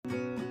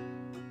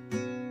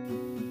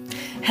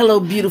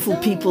Hello, beautiful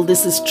people.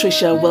 This is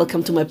Trisha.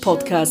 Welcome to my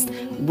podcast,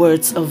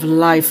 Words of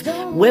Life,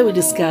 where we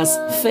discuss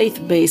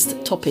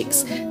faith-based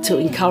topics to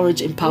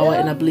encourage, empower,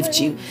 and uplift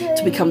you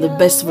to become the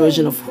best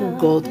version of who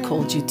God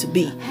called you to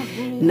be.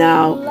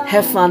 Now,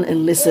 have fun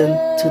and listen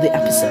to the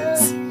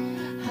episodes.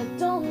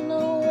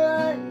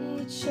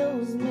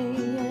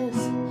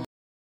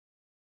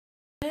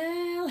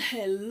 Well,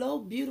 hello,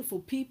 beautiful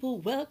people.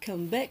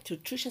 Welcome back to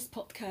Trisha's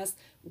podcast,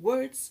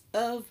 Words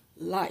of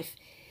Life.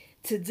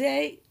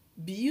 Today,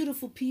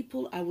 beautiful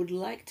people, I would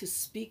like to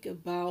speak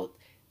about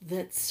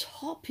the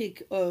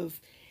topic of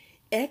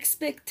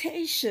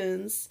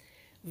expectations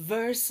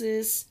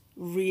versus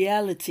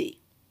reality.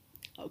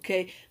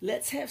 Okay,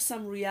 let's have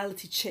some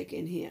reality check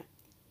in here.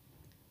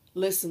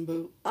 Listen,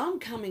 boo, I'm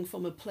coming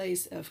from a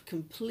place of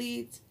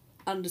complete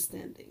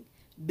understanding.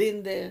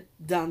 Been there,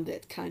 done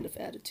that kind of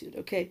attitude,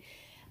 okay?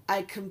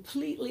 I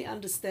completely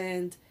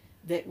understand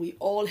that we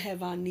all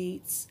have our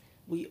needs,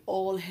 we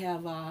all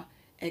have our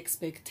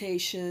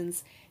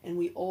expectations, and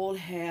we all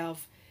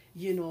have,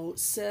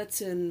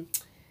 certain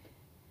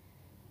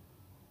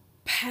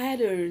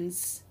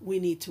patterns we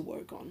need to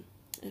work on.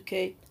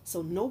 Okay?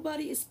 So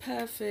nobody is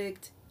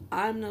perfect.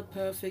 I'm not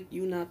perfect.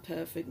 You're not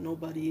perfect.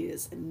 Nobody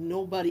is. And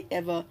nobody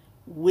ever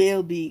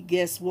will be.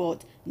 Guess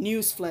what?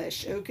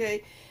 Newsflash.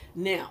 Okay?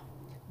 Now,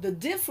 the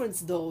difference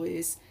though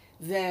is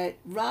that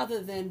rather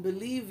than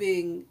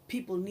believing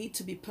people need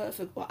to be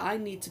perfect or I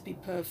need to be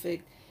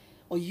perfect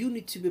or you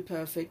need to be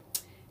perfect,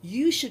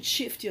 you should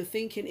shift your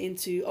thinking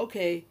into,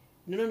 okay,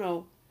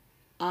 no.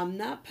 I'm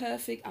not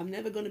perfect. I'm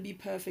never going to be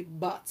perfect,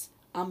 but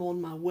I'm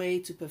on my way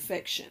to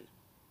perfection.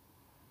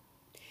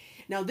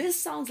 Now, this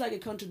sounds like a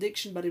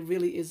contradiction, but it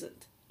really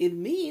isn't. It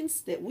means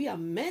that we are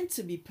meant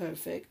to be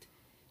perfect,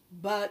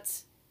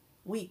 but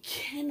we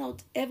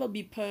cannot ever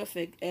be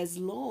perfect as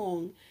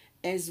long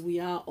as we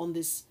are on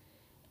this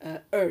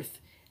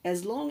earth.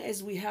 As long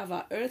as we have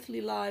our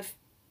earthly life,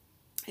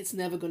 it's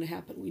never going to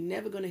happen. We're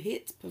never going to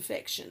hit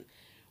perfection.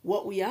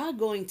 What we are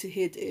going to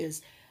hit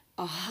is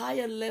a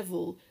higher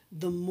level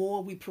the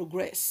more we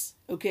progress.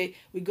 Okay,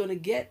 we're going to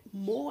get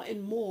more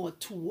and more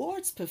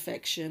towards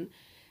perfection,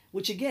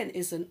 which again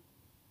is an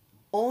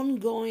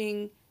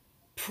ongoing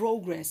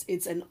progress.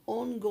 It's an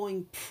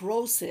ongoing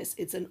process.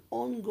 It's an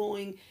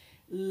ongoing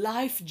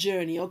life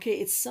journey.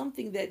 Okay, it's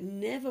something that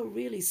never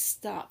really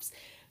stops.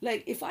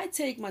 Like if I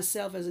take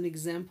myself as an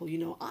example,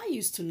 I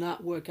used to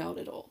not work out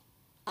at all.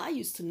 I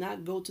used to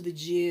not go to the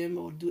gym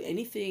or do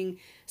anything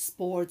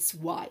sports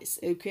wise.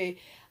 Okay,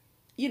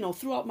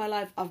 throughout my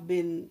life, I've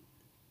been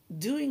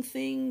doing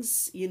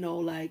things,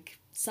 like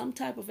some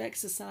type of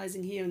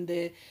exercising here and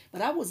there,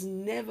 but I was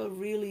never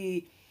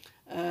really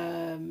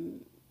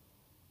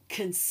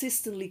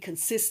consistently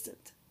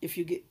consistent, if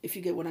you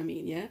get what I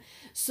mean. Yeah.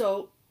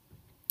 So,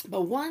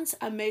 but once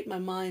I made my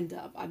mind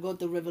up, I got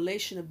the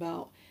revelation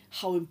about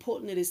how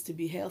important it is to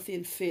be healthy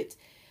and fit,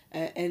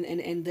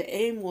 and the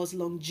aim was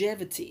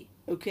longevity.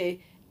 Okay,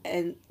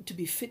 and to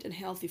be fit and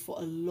healthy for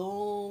a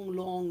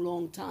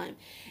long time,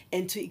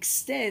 and to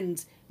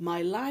extend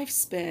my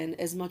lifespan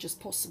as much as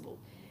possible.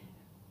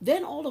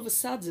 Then all of a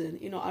sudden,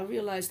 I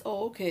realized,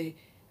 oh, okay,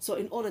 so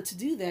in order to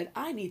do that,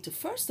 I need to,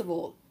 first of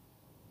all,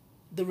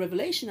 the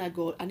revelation I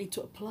got, I need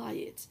to apply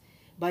it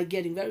by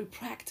getting very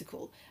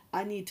practical.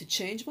 I need to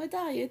change my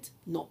diet,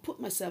 not put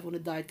myself on a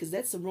diet, because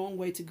that's the wrong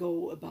way to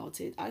go about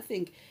it. I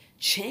think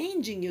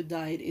changing your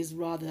diet is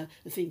rather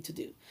the thing to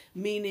do,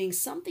 meaning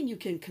something you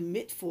can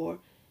commit for,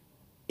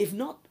 if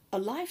not a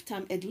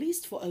lifetime, at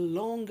least for a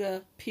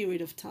longer period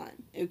of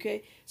time.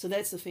 Okay, so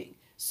that's the thing.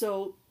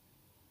 So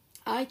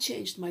I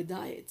changed my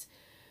diet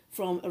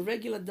from a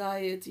regular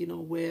diet,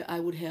 where I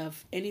would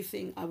have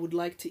anything I would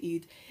like to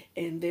eat,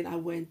 and then I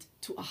went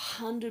to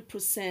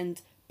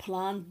 100%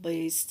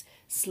 plant-based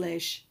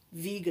 /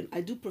 vegan. I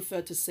do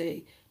prefer to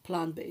say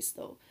plant-based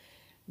though.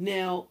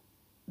 Now,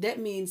 that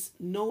means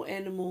no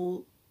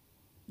animal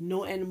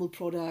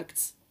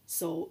products,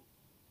 so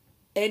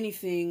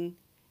anything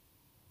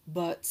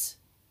but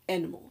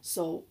animal.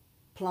 So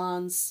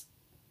plants,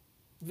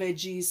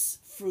 veggies,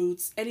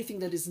 fruits, anything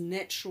that is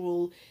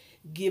natural,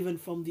 given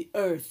from the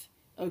earth.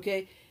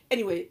 Okay.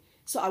 Anyway,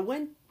 so I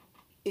went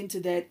into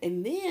that,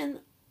 and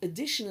then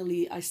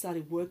additionally, I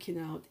started working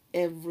out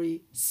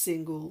every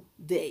single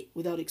day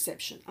without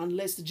exception,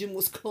 unless the gym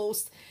was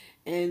closed,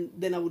 and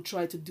then I would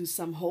try to do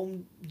some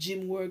home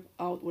gym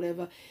workout,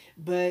 whatever.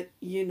 But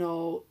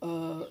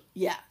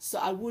yeah. So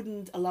I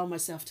wouldn't allow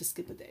myself to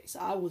skip a day. So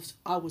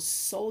I was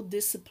so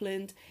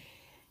disciplined,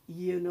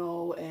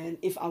 and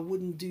if I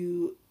wouldn't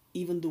do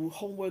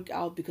home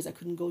workout because I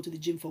couldn't go to the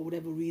gym for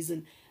whatever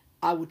reason,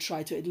 I would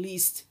try to at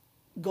least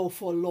go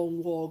for a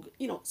long walk,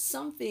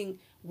 something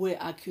where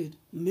I could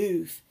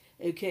move.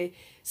 Okay.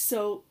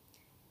 So,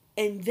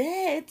 and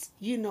that,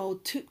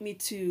 took me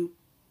to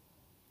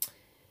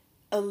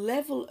a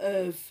level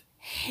of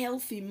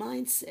healthy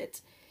mindset,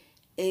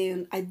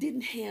 and I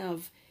didn't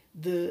have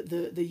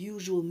the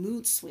usual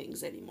mood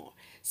swings anymore.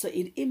 So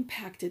it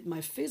impacted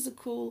my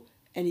physical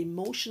and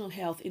emotional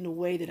health in a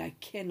way that I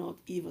cannot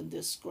even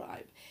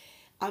describe.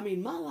 I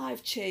mean, my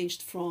life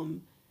changed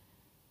from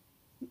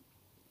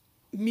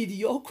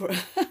mediocre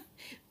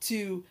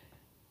to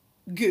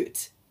good.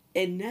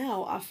 And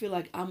now I feel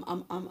like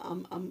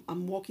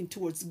I'm walking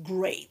towards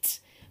great,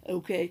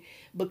 okay?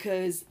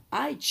 Because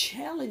I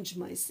challenge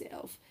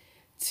myself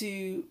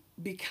to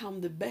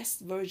become the best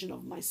version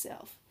of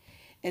myself.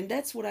 And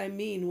that's what I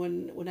mean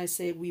when I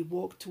say we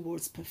walk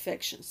towards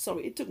perfection.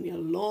 Sorry, it took me a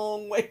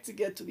long way to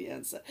get to the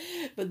answer,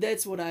 but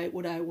that's what I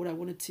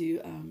wanted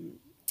to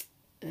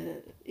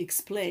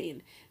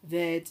explain,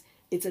 that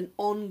it's an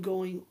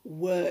ongoing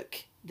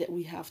work that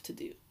we have to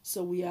do.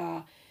 So we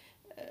are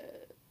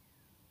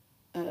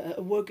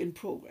a work in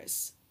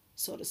progress,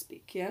 so to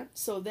speak. Yeah.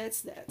 So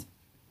that's that.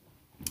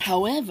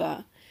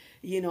 However,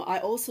 I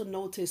also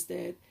noticed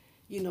that,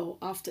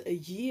 after a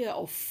year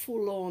of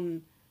full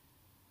on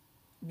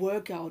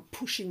workout,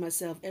 pushing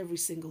myself every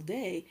single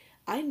day,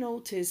 I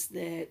noticed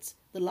that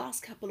the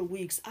last couple of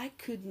weeks I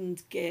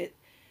couldn't get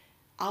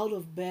out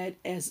of bed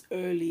as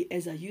early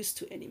as I used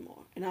to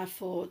anymore. And I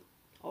thought,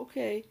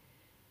 okay.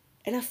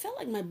 And I felt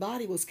like my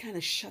body was kind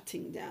of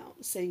shutting down,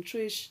 saying,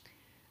 Trish,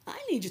 I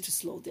need you to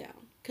slow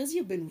down because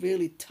you've been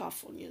really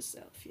tough on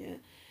yourself. Yeah.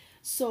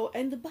 So,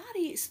 and the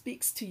body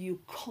speaks to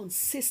you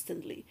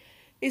consistently.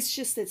 It's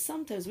just that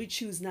sometimes we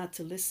choose not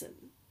to listen,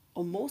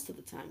 or most of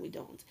the time we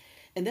don't.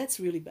 And that's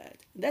really bad.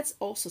 And that's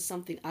also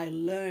something I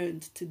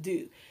learned to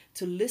do,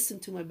 to listen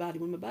to my body.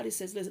 When my body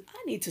says, listen,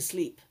 I need to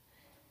sleep,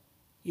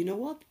 you know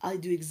what? I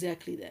do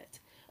exactly that.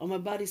 Or my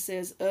body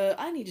says,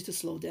 I need you to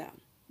slow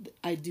down.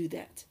 I do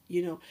that.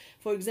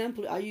 For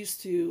example, I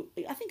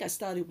think I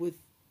started with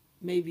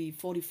maybe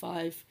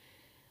 45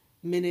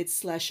 minutes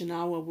slash an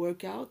hour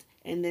workout,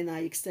 and then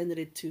I extended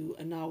it to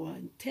an hour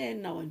and 10,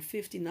 an hour and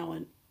 50, an hour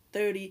and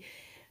 30,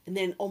 and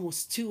then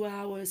almost 2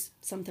 hours,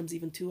 sometimes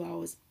even 2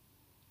 hours.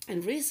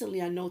 And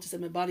recently I noticed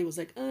that my body was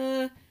like,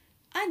 I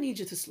need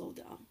you to slow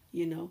down.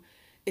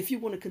 If you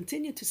want to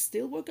continue to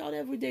still work out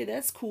every day,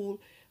 that's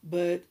cool,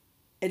 but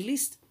at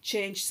least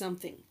change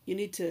something. You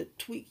need to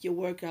tweak your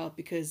workout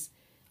because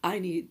I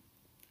need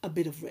a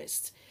bit of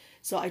rest.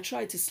 So I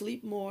try to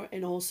sleep more,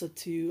 and also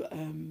to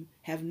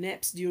have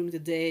naps during the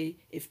day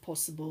if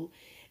possible.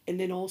 And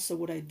then also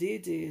what I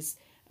did is,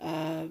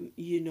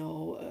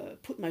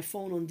 put my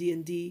phone on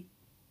D&D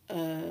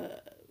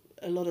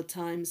a lot of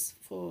times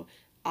for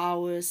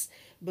hours,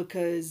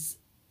 because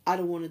I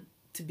don't want it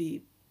to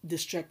be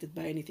distracted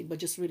by anything, but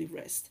just really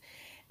rest.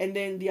 And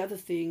then the other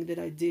thing that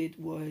I did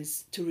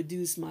was to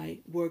reduce my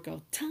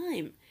workout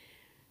time,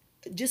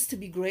 just to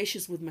be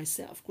gracious with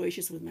myself,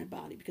 gracious with my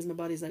body, because my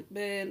body's like,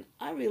 man,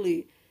 I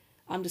really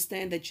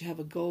understand that you have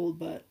a goal,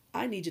 but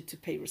I need you to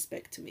pay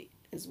respect to me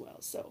as well.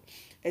 So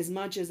as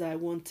much as I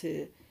want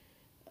to,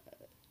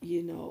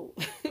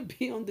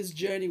 be on this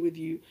journey with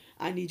you,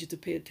 I need you to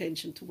pay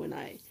attention to when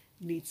I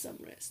need some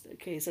rest.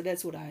 Okay, so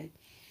that's what I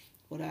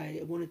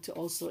wanted to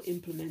also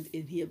implement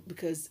in here,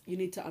 because you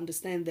need to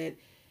understand that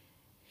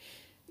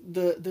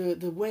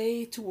the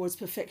way towards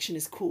perfection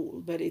is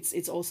cool, but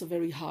it's also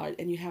very hard,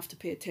 and you have to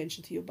pay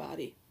attention to your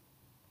body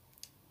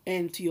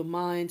and to your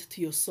mind,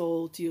 to your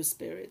soul, to your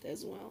spirit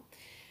as well.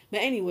 But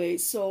anyway,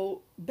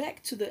 so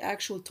back to the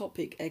actual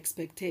topic,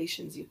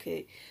 expectations.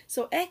 Okay,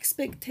 so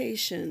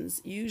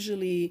expectations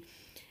usually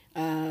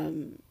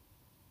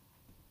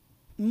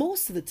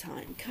most of the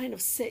time kind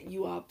of set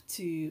you up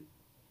to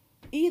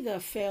either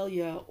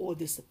failure or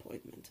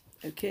disappointment.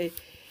 Okay,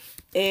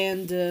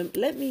 and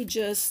let me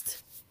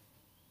just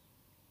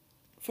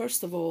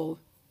first of all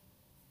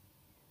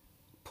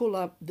pull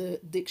up the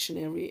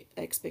dictionary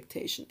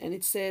expectation, and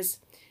it says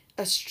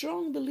a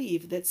strong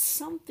belief that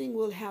something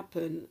will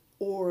happen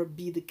or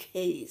be the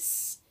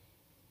case.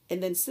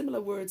 And then similar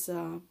words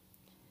are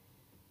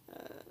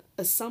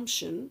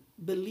assumption,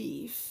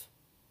 belief,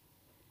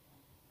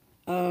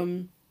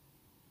 and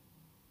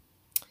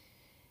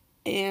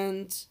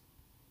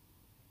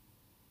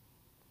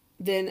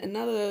then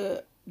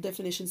another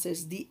definition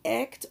says the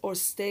act or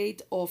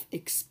state of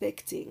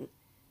expecting,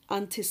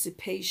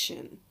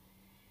 anticipation.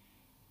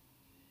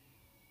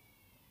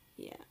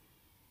 Yeah.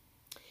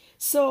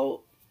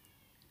 So,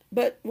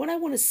 but what I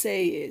want to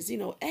say is,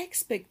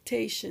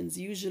 expectations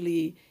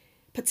usually,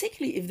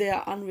 particularly if they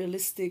are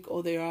unrealistic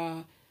or they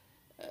are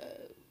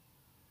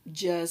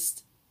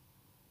just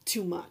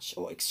too much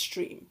or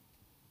extreme,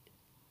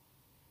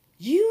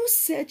 you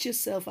set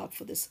yourself up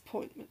for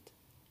disappointment.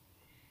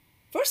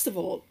 First of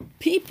all,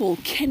 people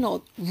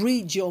cannot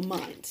read your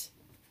mind.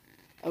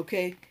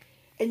 Okay?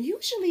 And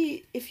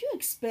usually, if you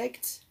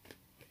expect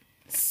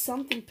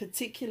something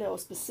particular or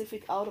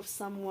specific out of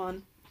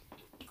someone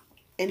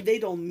and they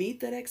don't meet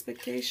that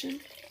expectation,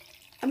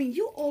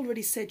 you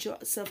already set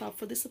yourself up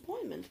for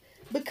disappointment,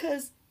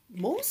 because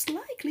most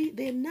likely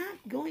they're not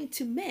going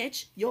to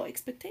match your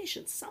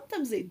expectations.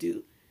 Sometimes they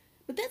do,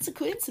 but that's a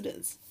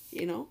coincidence,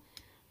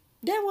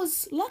 That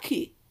was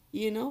lucky,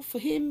 for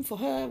him, for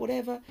her,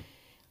 whatever.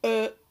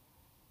 But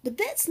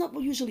that's not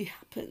what usually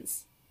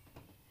happens.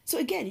 So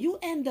again, you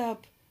end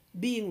up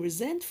being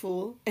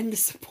resentful and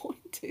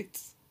disappointed.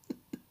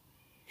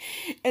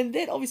 And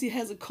that obviously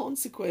has a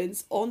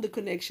consequence on the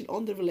connection,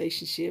 on the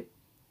relationship,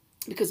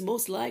 because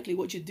most likely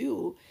what you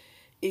do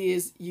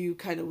is you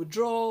kind of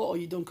withdraw, or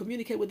you don't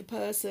communicate with the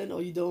person,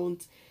 or you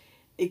don't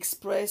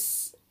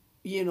express,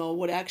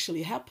 what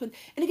actually happened.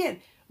 And again,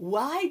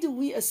 why do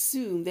we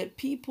assume that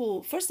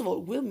people, first of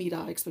all, will meet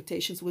our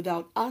expectations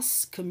without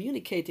us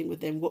communicating with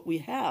them what we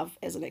have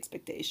as an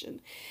expectation?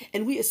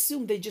 And we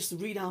assume they just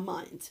read our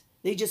mind.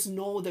 They just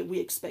know that we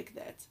expect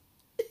that.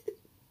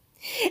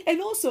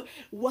 And also,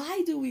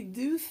 why do we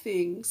do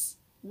things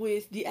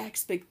with the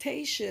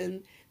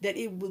expectation that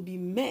it will be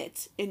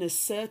met in a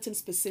certain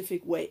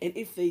specific way? And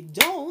if they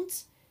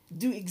don't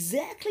do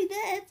exactly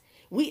that,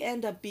 we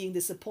end up being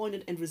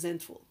disappointed and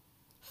resentful.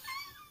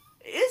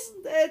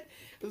 Isn't that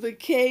the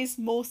case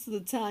most of the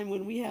time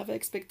when we have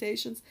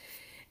expectations?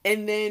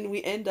 And then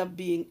we end up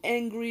being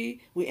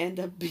angry, we end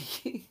up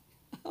being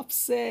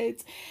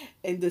upset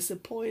and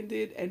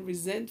disappointed and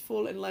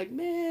resentful, and like,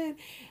 man,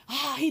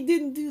 he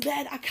didn't do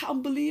that. I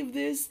can't believe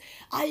this.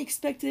 I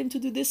expected him to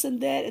do this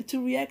and that and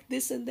to react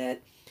this and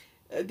that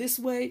this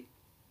way.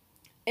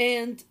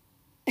 And,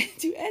 and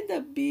you end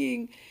up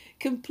being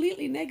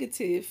completely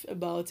negative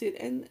about it.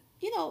 And,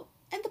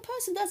 and the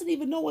person doesn't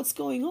even know what's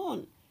going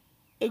on.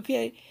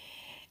 Okay.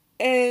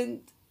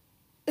 And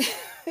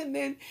and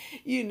then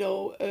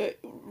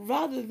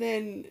rather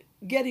than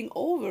getting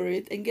over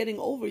it and getting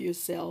over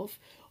yourself,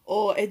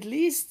 or at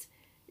least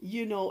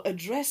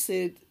address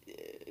it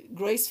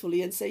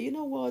gracefully and say, you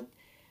know what,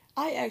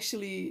 I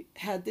actually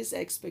had this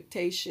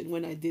expectation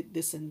when I did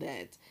this and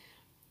that,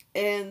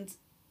 and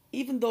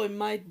even though it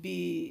might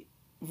be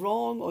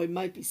wrong or it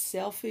might be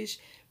selfish,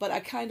 but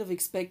I kind of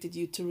expected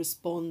you to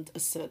respond a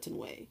certain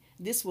way.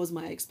 This was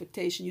my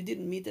expectation. You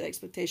didn't meet that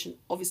expectation,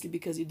 obviously,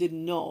 because you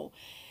didn't know,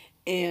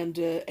 and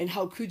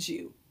how could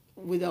you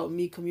without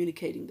me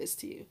communicating this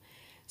to you?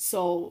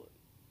 So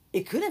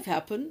it could have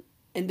happened,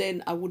 and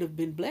then I would have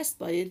been blessed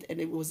by it, and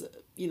it was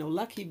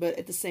lucky. But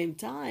at the same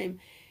time,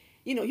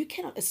 you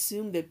cannot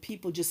assume that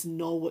people just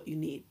know what you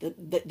need,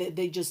 that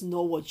they just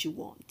know what you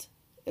want,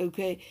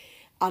 okay,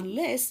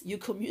 unless you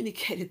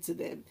communicate it to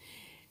them.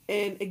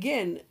 And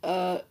again,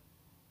 I'm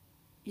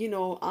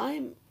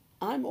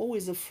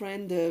always a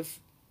friend of,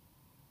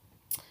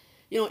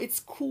 it's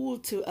cool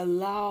to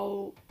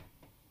allow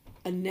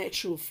a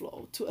natural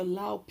flow, to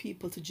allow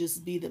people to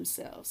just be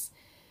themselves.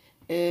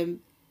 Um,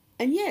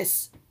 and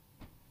yes,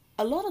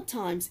 a lot of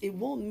times it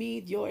won't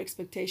meet your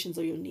expectations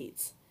or your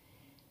needs.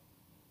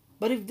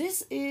 But if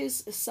this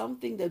is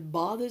something that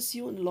bothers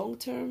you in long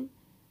term,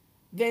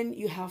 then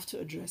you have to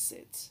address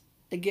it.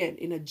 Again,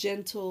 in a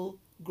gentle,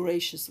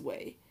 gracious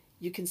way.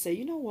 You can say,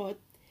 you know what?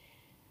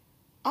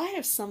 I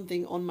have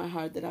something on my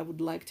heart that I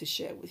would like to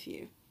share with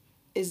you.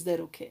 Is that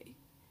okay?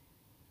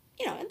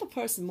 And the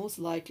person most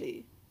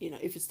likely,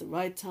 if it's the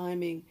right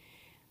timing,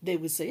 they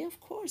would say,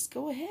 of course,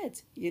 go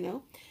ahead.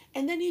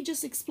 And then you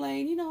just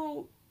explain,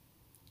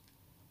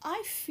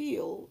 I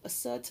feel a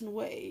certain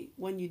way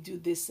when you do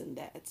this and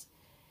that.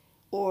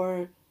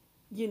 Or,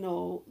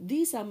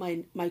 these are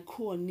my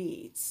core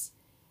needs.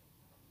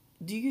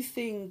 Do you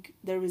think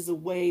there is a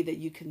way that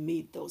you can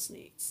meet those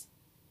needs?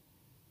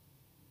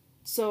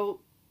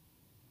 So,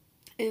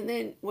 and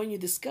then when you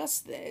discuss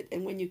that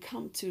and when you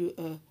come to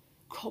a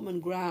common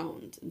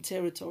ground and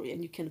territory,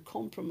 and you can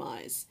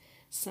compromise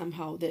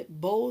somehow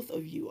that both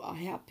of you are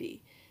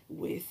happy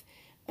with,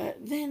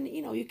 then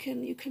you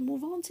can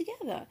move on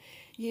together.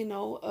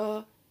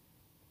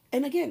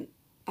 And again,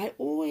 I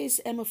always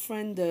am a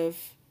friend of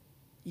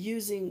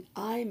using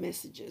I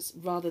messages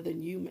rather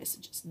than you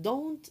messages.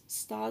 Don't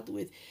start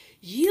with,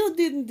 you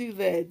didn't do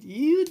that,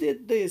 you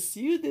did this,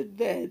 you did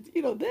that.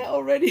 That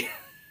already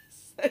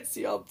sets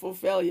you up for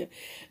failure.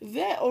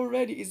 That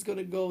already is going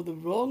to go the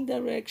wrong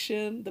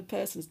direction. The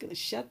person is going to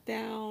shut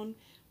down,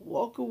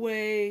 walk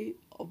away,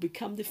 or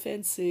become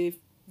defensive,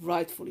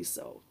 rightfully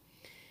so.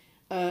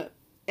 Uh,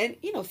 and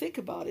think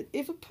about it.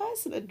 If a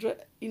person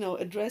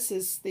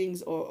addresses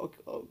things, or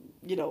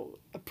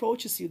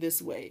approaches you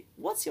this way,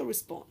 what's your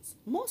response?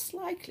 Most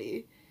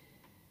likely,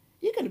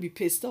 you're gonna be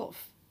pissed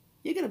off.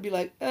 You're gonna be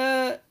like,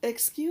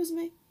 excuse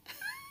me.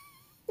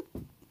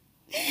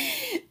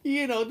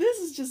 This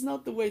is just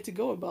not the way to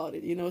go about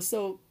it.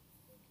 So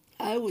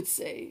I would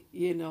say,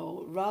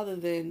 rather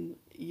than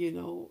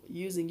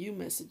using you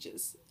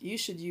messages, you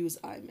should use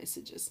I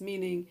messages.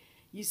 Meaning,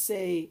 you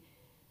say,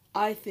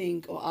 I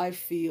think, or I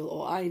feel,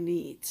 or I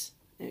need.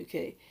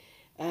 Okay,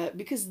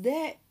 because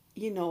that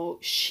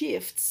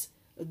shifts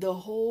the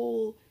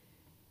whole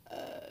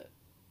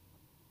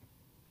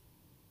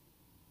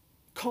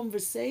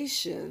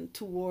conversation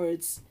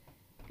towards,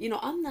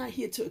 I'm not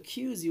here to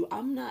accuse you.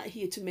 I'm not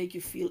here to make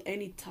you feel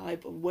any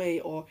type of way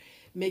or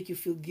make you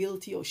feel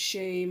guilty or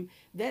shame.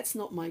 That's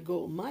not my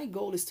goal. My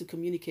goal is to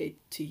communicate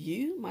to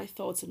you my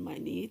thoughts and my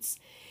needs,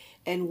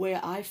 and where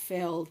I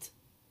felt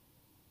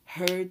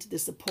hurt,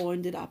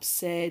 disappointed,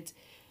 upset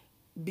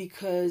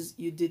because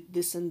you did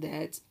this and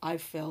that, I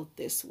felt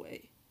this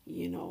way.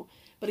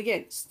 But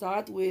again,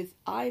 start with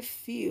I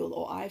feel,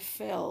 or I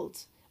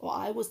felt, or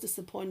I was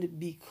disappointed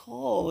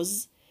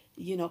because,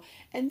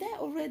 and that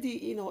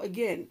already,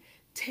 again,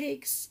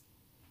 takes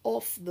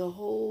off the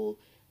whole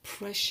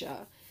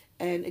pressure.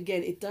 And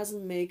again, it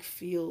doesn't make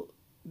feel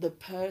the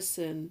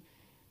person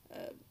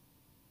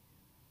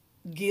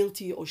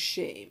guilty or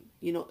shame.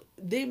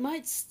 They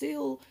might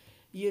still,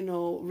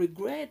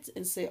 regret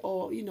and say,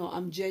 oh,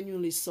 I'm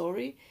genuinely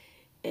sorry,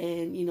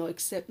 and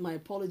accept my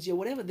apology or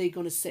whatever they're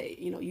going to say.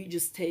 You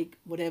just take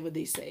whatever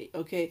they say,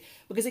 okay?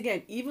 Because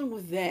again, even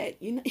with that,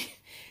 the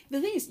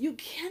thing is, you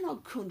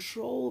cannot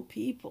control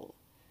people.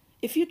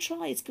 If you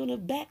try, it's going to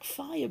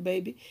backfire,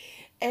 baby.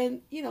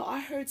 And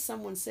I heard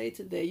someone say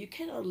today, you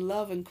cannot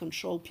love and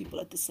control people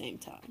at the same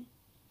time.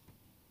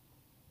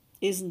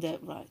 Isn't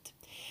that right?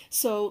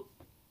 So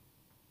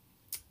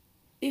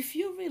if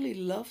you really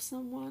love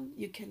someone,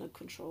 you cannot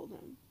control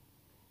them.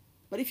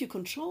 But if you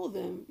control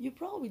them, you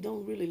probably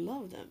don't really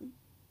love them.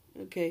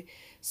 Okay?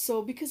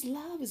 So, because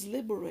love is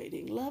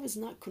liberating, love is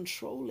not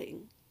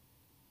controlling.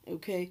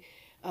 Okay?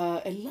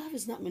 And love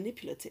is not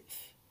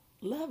manipulative.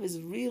 Love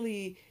is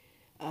really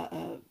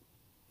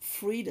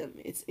freedom.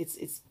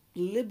 It's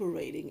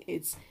liberating.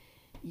 It's,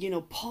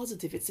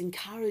 positive. It's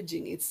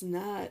encouraging. It's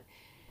not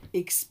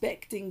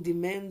expecting,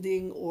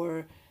 demanding,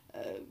 or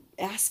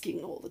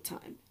asking all the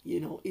time.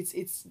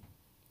 It's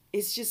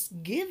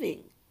just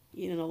giving.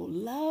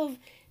 Love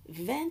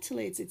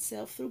ventilates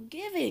itself through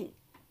giving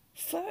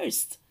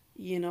first.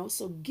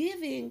 So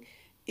giving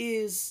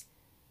is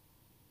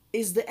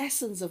the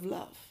essence of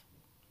love.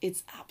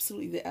 It's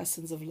absolutely the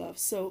essence of love.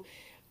 So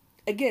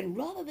again,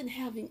 rather than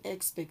having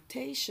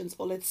expectations,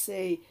 or let's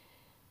say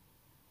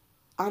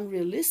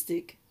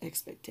unrealistic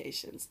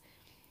expectations,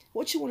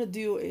 what you want to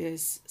do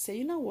is say,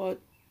 you know what,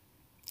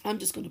 I'm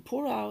just going to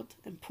pour out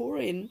and pour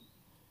in,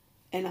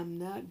 and I'm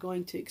not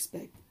going to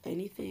expect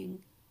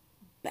anything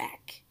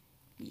back,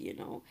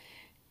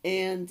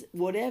 and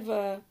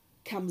whatever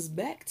comes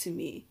back to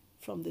me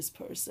from this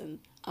person,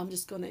 I'm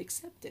just going to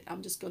accept it.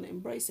 I'm just going to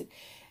embrace it.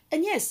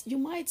 And yes, you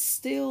might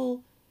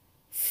still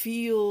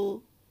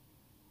feel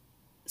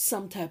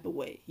some type of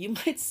way. You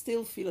might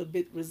still feel a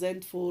bit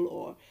resentful,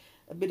 or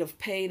a bit of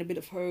pain, a bit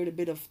of hurt, a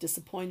bit of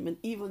disappointment,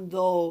 even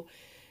though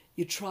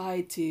you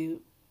try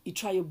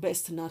your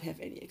best to not have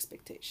any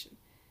expectation.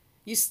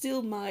 You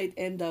still might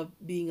end up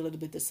being a little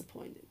bit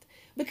disappointed,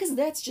 because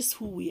that's just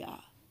who we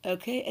are,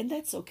 okay? And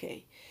that's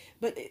okay.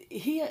 But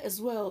here as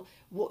well,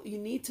 what you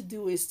need to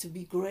do is to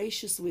be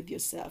gracious with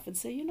yourself and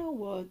say, you know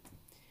what,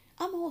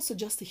 I'm also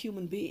just a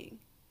human being.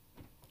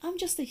 I'm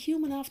just a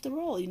human after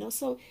all,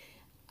 so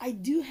I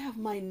do have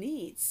my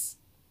needs,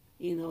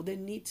 they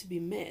need to be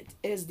met,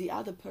 as the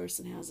other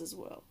person has as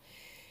well.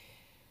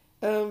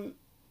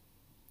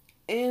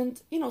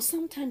 And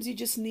sometimes you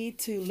just need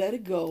to let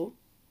it go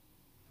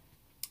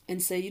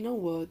and say, you know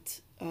what,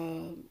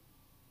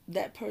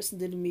 that person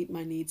didn't meet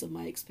my needs or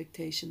my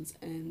expectations,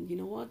 and you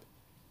know what,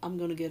 I'm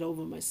going to get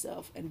over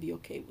myself and be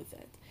okay with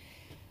that.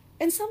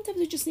 And sometimes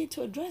you just need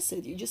to address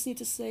it. You just need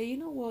to say, you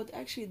know what,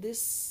 actually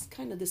this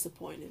kind of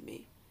disappointed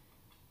me.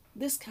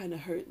 This kind of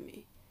hurt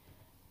me.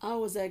 I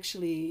was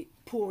actually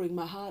pouring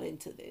my heart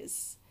into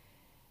this.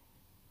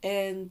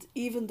 And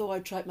even though I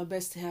tried my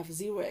best to have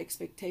zero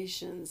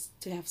expectations,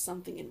 to have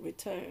something in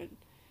return,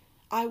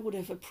 I would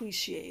have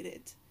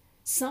appreciated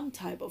some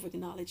type of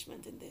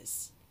acknowledgement in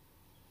this.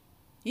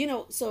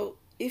 So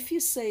if you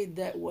say it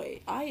that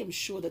way, I am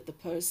sure that the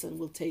person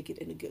will take it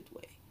in a good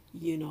way,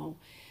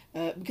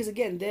 because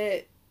again,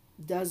 that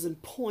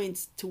doesn't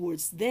point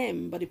towards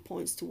them, but it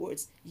points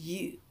towards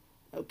you,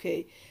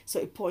 okay? So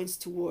it points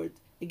toward,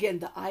 again,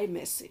 the I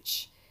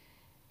message.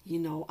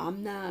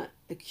 I'm not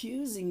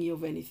accusing you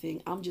of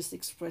anything. I'm just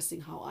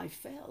expressing how I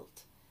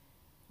felt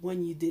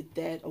when you did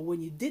that or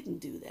when you didn't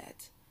do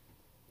that,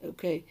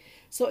 okay?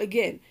 So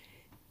again,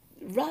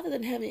 rather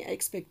than having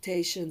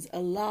expectations,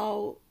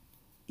 allow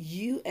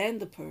you and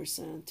the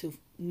person to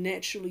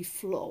naturally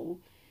flow,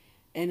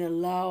 and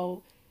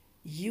allow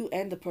you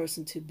and the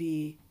person to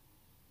be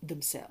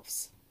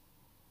themselves.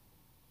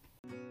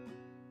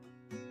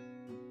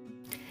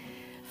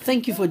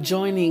 Thank you for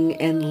joining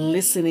and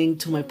listening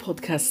to my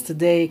podcast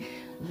today,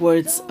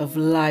 Words of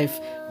Life,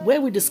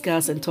 where we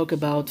discuss and talk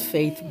about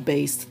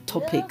faith-based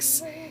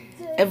topics.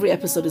 Every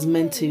episode is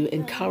meant to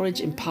encourage,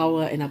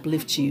 empower, and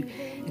uplift you,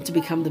 and to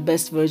become the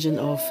best version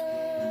of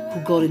who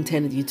God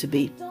intended you to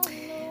be.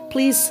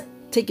 Please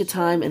take your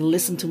time and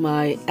listen to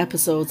my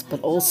episodes,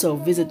 but also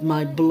visit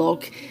my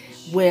blog,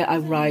 where I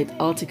write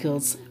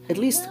articles at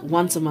least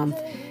once a month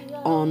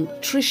on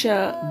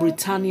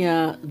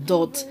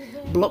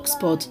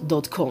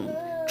trishabritannia.blogspot.com.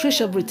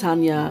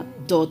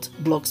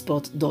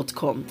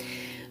 trishabritannia.blogspot.com.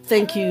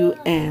 Thank you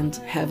and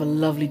have a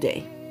lovely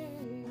day.